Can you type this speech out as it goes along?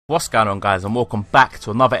What's going on, guys, and welcome back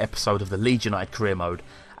to another episode of the Leeds United career mode.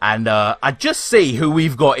 And I just see who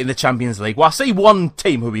we've got in the Champions League. Well, I see one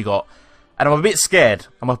team who we got, and I'm a bit scared.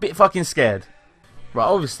 I'm a bit fucking scared. Right,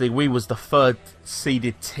 obviously we was the third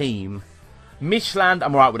seeded team. Michelin,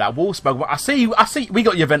 I'm alright with that. Wolfsburg, I see we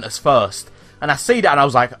got Juventus first, and I see that and I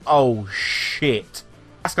was like, oh shit,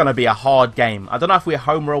 that's gonna be a hard game. I don't know if we're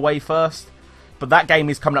home or away first, but that game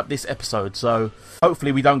is coming up this episode, so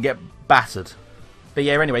hopefully we don't get battered. But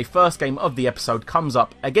yeah, anyway, first game of the episode comes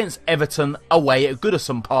up against Everton away at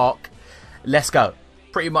Goodison Park. Let's go.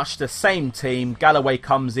 Pretty much the same team. Galloway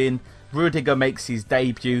comes in. Rudiger makes his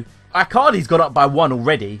debut. Icardi's gone up by 1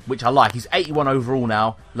 already, which I like. He's 81 overall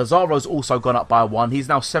now. Lazaro's also gone up by 1. He's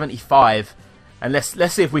now 75. And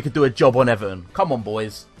let's see if we could do a job on Everton. Come on,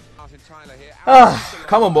 boys.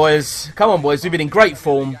 Come on, boys. Come on, boys. We've been in great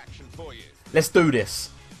form. Let's do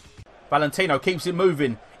this. Valentino keeps it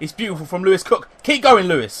moving. It's beautiful from Lewis Cook. Keep going,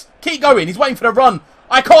 Lewis. Keep going. He's waiting for the run.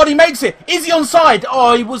 Icardi makes it. Is he onside?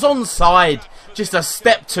 Oh, he was onside. Just a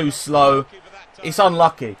step too slow. It's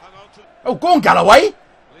unlucky. Oh, go on, Galloway.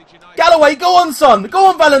 Galloway, go on, son. Go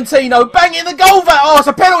on, Valentino. Bang in the goal. Oh, it's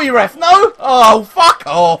a penalty, ref. No? Oh, fuck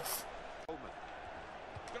off.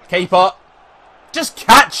 Keeper. Just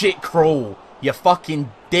catch it, Crawl. You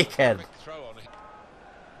fucking dickhead.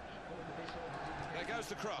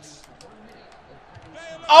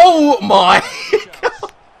 Oh my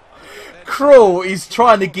God. Crawl is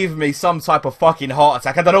trying to give me some type of fucking heart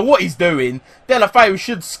attack. I don't know what he's doing. Delafeu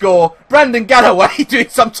should score. Brandon Galloway doing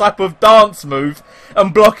some type of dance move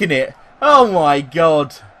and blocking it. Oh my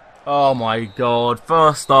God. Oh my God.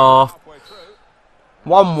 First half.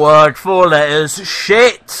 1 word, 4 letters.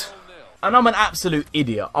 Shit. And I'm an absolute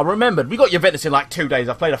idiot. I remembered we got Juventus in like 2 days.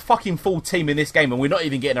 I played a fucking full team in this game and we're not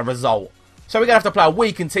even getting a result. So we're going to have to play a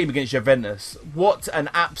weakened team against Juventus. What an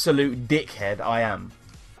absolute dickhead I am.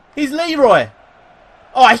 He's Leroy.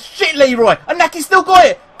 Oh, shit, Leroy. Anaki still got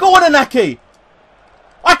it. Go on, Anaki.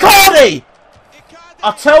 Icardi.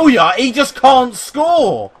 I tell ya, he just can't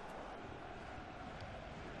score.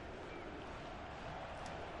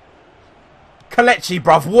 Kelechi,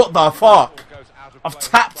 bruv. What the fuck? I've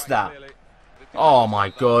tapped that. Oh, my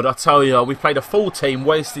God. I tell ya, we played a full team,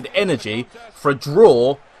 wasted energy for a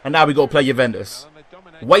draw. And now we got to play Juventus.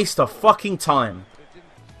 Waste of fucking time.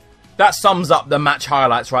 That sums up the match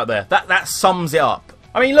highlights right there. That sums it up.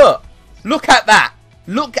 I mean, look. Look at that.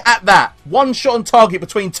 Look at that. 1 shot on target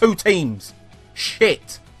between 2 teams.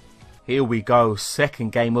 Shit. Here we go.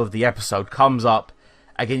 Second game of the episode comes up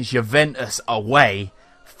against Juventus away.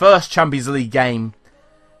 First Champions League game.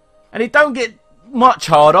 And it don't get much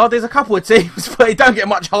harder. There's a couple of teams, but it don't get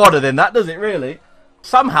much harder than that, does it really?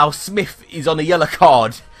 Somehow Smith is on a yellow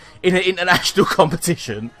card in an international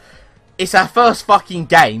competition. It's our first fucking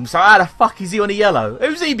game, so how the fuck is he on a yellow?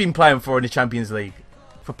 Who's he been playing for in the Champions League?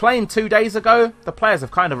 For playing 2 days ago, the players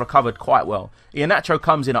have kind of recovered quite well. Iheanacho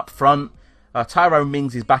comes in up front. Tyrone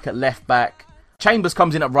Mings is back at left back. Chambers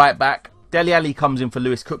comes in at right back. Dele Alli comes in for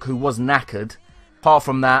Lewis Cook, who was knackered. Apart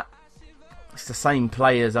from that, it's the same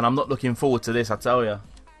players, and I'm not looking forward to this, I tell you.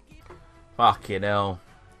 Fucking hell.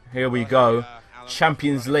 Here we go.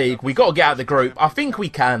 Champions League. We got to get out of the group. I think we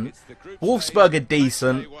can. Wolfsburg are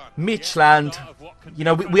decent. Michelin, you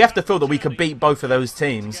know, we have to feel that we can beat both of those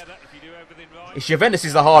teams. It's Juventus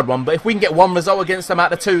is the hard one, but if we can get 1 result against them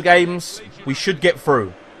out of 2 games, we should get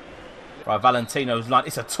through. Right, Valentino's line.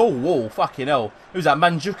 It's a tall wall. Fucking hell. Who's that?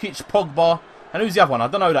 Mandzukic, Pogba. And who's the other one? I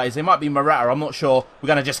don't know who that is. It might be Morata. I'm not sure. We're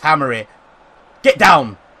going to just hammer it. Get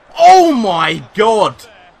down. Oh my God.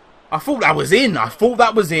 I thought that was in. I thought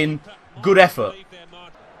that was in. Good effort.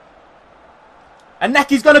 And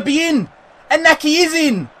Naki's going to be in. And Naki is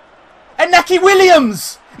in. And Naki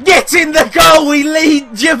Williams. Get in the goal. We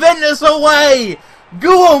lead Juventus away.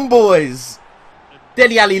 Go on, boys.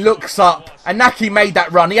 Dele Alli looks up. And Naki made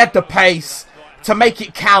that run. He had the pace to make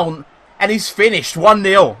it count. And he's finished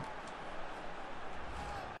 1-0.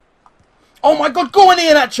 Oh my God. Go on,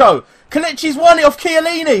 Iheanacho. Kelechi's won it off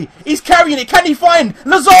Chiellini. He's carrying it. Can he find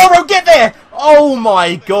Lazaro? Get there. Oh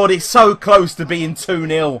my God. It's so close to being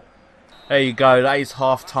 2-0. There you go. That is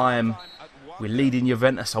half time. We're leading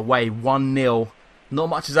Juventus away 1-0. Not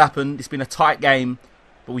much has happened. It's been a tight game.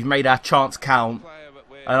 But we've made our chance count.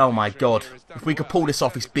 And oh my God. If we could pull this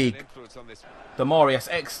off, it's big. Demarius,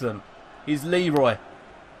 excellent. Here's Leroy.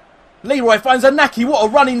 Leroy finds Anaki. What a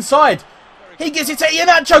run inside. He gets it to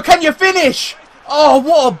Iheanacho. Can you finish? Oh,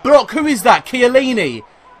 what a block. Who is that? Chiellini.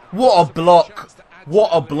 What a block. What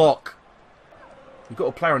a block. We've got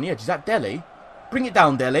a player on the edge. Is that Dele? Bring it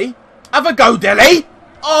down, Dele. Have a go, Dele.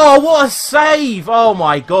 Oh, what a save. Oh,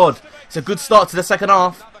 my God. It's a good start to the second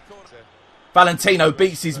half. Valentino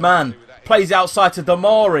beats his man. Plays outside to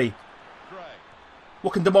Damari.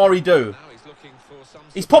 What can Damari do?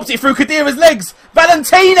 He's popped it through Khedira's legs.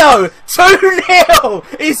 Valentino! 2-0!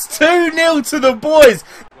 It's 2-0 to the boys.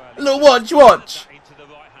 Look, watch.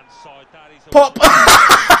 Pop.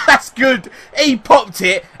 That's good. He popped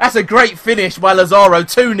it. That's a great finish by Lazaro.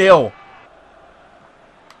 2-0.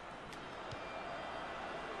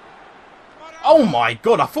 Oh my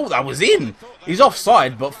god, I thought that was in. He's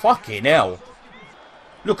offside, but fucking hell.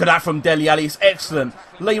 Look at that from Dele Alli. It's excellent.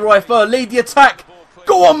 Leroy Fer, lead the attack.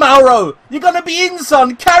 Go on, Mauro. You're going to be in,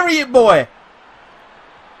 son. Carry it, boy.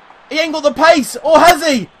 He ain't got the pace. Or has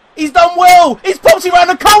he? He's done well. He's popped it around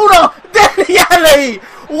the corner. Dele Alli.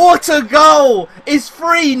 What a goal. It's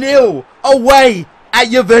 3-0 away at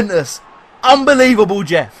Juventus. Unbelievable,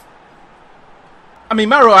 Jeff. I mean,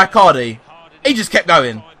 Mauro Icardi, he just kept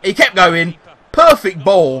going. He kept going. Perfect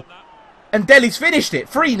ball. And Dele's finished it.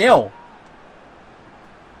 3-0.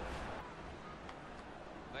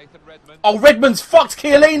 Oh, Redmond's fucked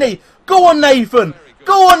Chiellini. Go on, Nathan.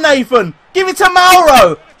 Go on, Nathan. Give it to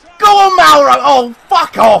Mauro. Go on, Mauro. Oh,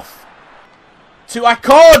 fuck off. To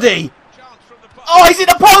Icardi. Oh, he's in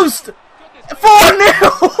the post. 4-0.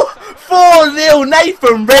 4-0.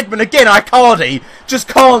 Nathan Redmond again. Icardi just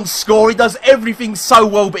can't score. He does everything so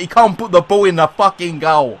well, but he can't put the ball in the fucking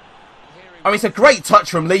goal. I mean, it's a great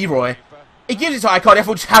touch from Leroy. He gives it to Icardi. I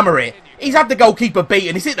thought, just hammer it. He's had the goalkeeper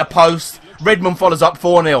beaten. He's hit the post. Redmond follows up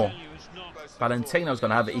 4-0. Valentino's going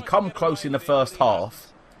to have it. He come close in the first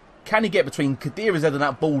half. Can he get between Khedira's head and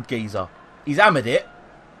that bald geezer? He's hammered it.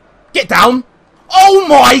 Get down. Oh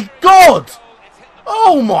my god.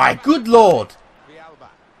 Oh my good lord.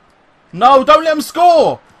 No, don't let him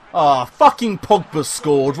score. Ah, fucking Pogba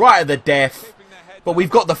scored right at the death. But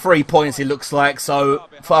we've got the 3 points, it looks like, so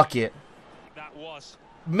fuck it.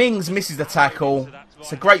 Mings misses the tackle.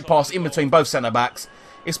 It's a great pass in between both centre-backs.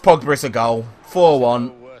 It's Pogba, it's a goal.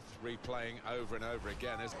 4-1.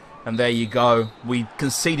 And there you go. We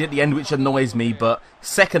conceded at the end, which annoys me, but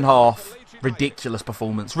second half, ridiculous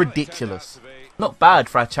performance. Ridiculous. Not bad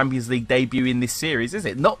for our Champions League debut in this series, is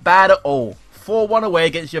it? Not bad at all. 4-1 away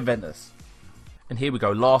against Juventus. And here we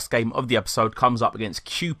go. Last game of the episode comes up against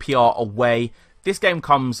QPR away. This game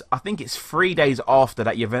comes, I think it's 3 days after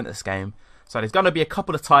that Juventus game. So there's going to be a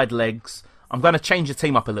couple of tired legs. I'm going to change the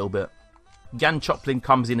team up a little bit. Jan Choplin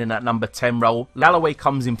comes in that number 10 role. Lallaway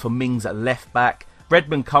comes in for Mings at left back.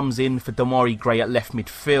 Redmond comes in for Damari Gray at left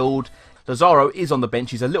midfield. Lazaro is on the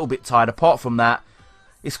bench. He's a little bit tired. Apart from that,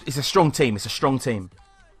 it's a strong team. It's a strong team.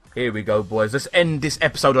 Here we go, boys. Let's end this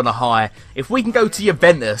episode on a high. If we can go to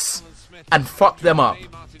Juventus and fuck them up,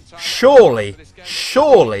 surely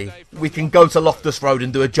we can go to Loftus Road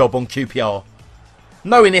and do a job on QPR.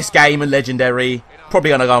 Knowing this game and Legendary, probably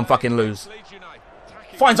going to go and fucking lose.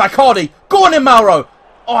 Finds Icardi. Go on in, Mauro.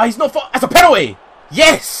 Oh, he's not... That's a penalty.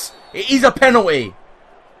 Yes, it is a penalty.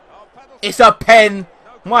 It's a pen.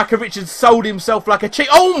 Micah Richards sold himself like a cheat.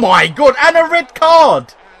 Oh my god, and a red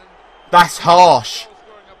card. That's harsh.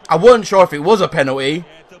 I wasn't sure if it was a penalty.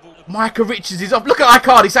 Micah Richards is off. Look at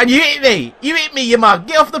Icardi saying, you hit me. You hit me, you mug.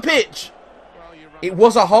 Get off the pitch. It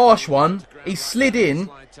was a harsh one. He slid in.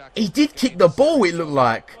 He did kick the ball, it looked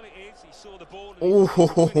like.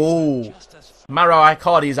 Oh, Mauro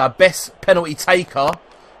Icardi is our best penalty taker.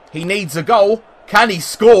 He needs a goal. Can he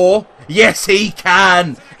score? Yes, he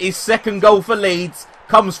can. His second goal for Leeds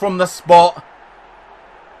comes from the spot.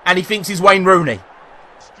 And he thinks he's Wayne Rooney.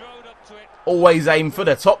 Always aim for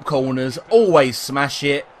the top corners. Always smash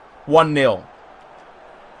it. 1-0.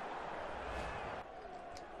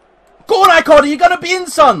 Go on, Icardi. You're going to be in,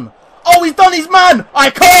 son. Oh, he's done his man.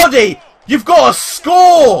 Icardi, you've got to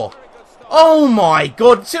score. Oh, my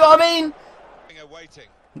God. See what I mean?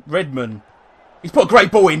 Redmond. He's put a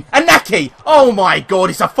great ball in. And Naki. Oh, my God.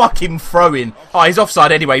 It's a fucking throw-in. Oh, he's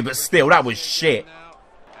offside anyway, but still, that was shit.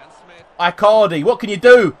 Icardi, what can you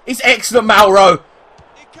do? It's excellent, Mauro.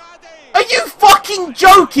 Are you fucking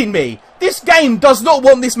joking me? This game does not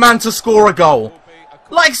want this man to score a goal.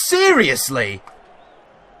 Like, seriously.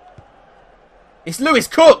 It's Lewis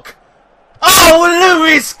Cook. Oh,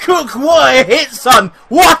 Lewis Cook, what a hit, son.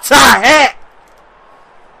 What a hit.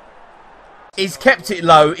 He's kept it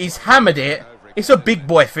low. He's hammered it. It's a big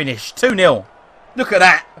boy finish. 2-0. Look at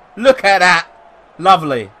that. Look at that.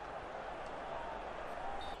 Lovely.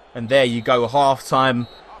 And there you go. Half-time.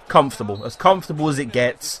 Comfortable. As comfortable as it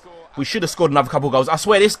gets. We should have scored another couple of goals. I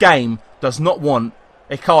swear this game does not want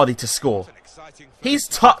Icardi to score. His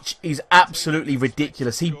touch is absolutely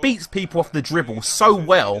ridiculous. He beats people off the dribble so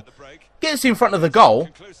well. Gets in front of the goal.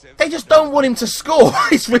 They just don't want him to score.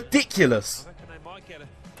 It's ridiculous.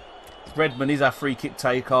 Redmond is our free kick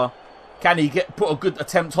taker. Can he put a good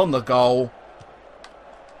attempt on the goal?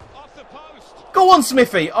 Go on,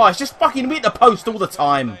 Smithy. Oh, it's just fucking hit the post all the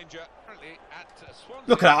time.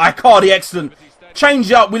 Look at that. Icardi, excellent. Change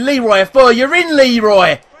it up with Leroy. You're in,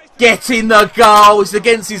 Leroy. Get in the goal. It's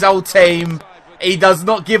against his old team. He does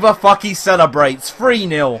not give a fuck. He celebrates.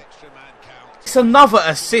 3-0. It's another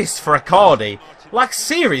assist for Icardi. Like,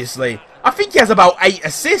 seriously. I think he has about 8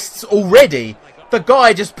 assists already. The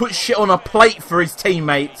guy just puts shit on a plate for his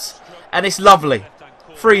teammates. And it's lovely.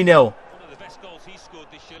 3-0.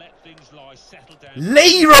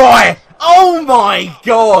 Leroy! Oh my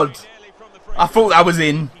god! I thought that was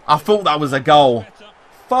in. I thought that was a goal.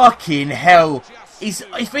 Fucking hell.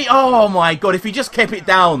 Oh my god, if he just kept it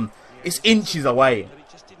down, it's inches away.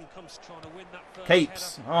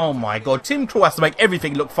 Keeps. Oh my god. Tim Krul has to make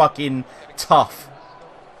everything look fucking tough.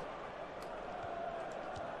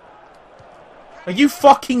 Are you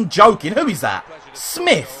fucking joking? Who is that?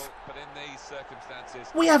 Smith.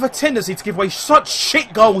 We have a tendency to give away such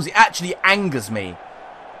shit goals, it actually angers me.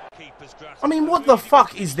 I mean, what the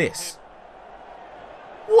fuck is this?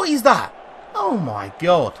 What is that? Oh my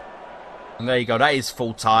god. And there you go, that is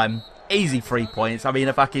full time. Easy 3 points. I mean,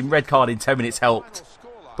 a fucking red card in 10 minutes helped.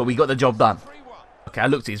 But we got the job done. Okay, I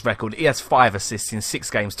looked at his record. He has 5 assists in 6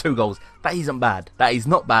 games, 2 goals. That isn't bad. That is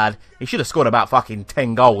not bad. He should have scored about fucking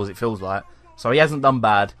 10 goals, it feels like. So he hasn't done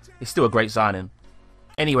bad. It's still a great signing.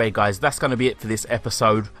 Anyway, guys, that's going to be it for this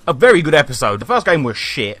episode. A very good episode. The first game was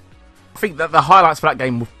shit. I think that the highlights for that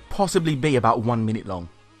game will possibly be about 1 minute long.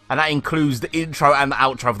 And that includes the intro and the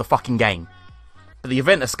outro of the fucking game. But the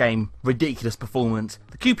Juventus game, ridiculous performance.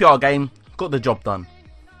 The QPR game, got the job done.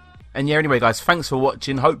 And yeah, anyway, guys, thanks for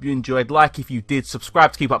watching. Hope you enjoyed. Like if you did.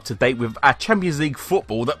 Subscribe to keep up to date with our Champions League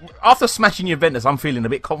football. That after smashing Juventus, I'm feeling a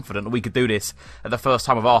bit confident that we could do this at the first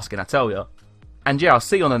time of asking, I tell you. And yeah, I'll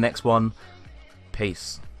see you on the next one.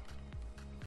 Peace.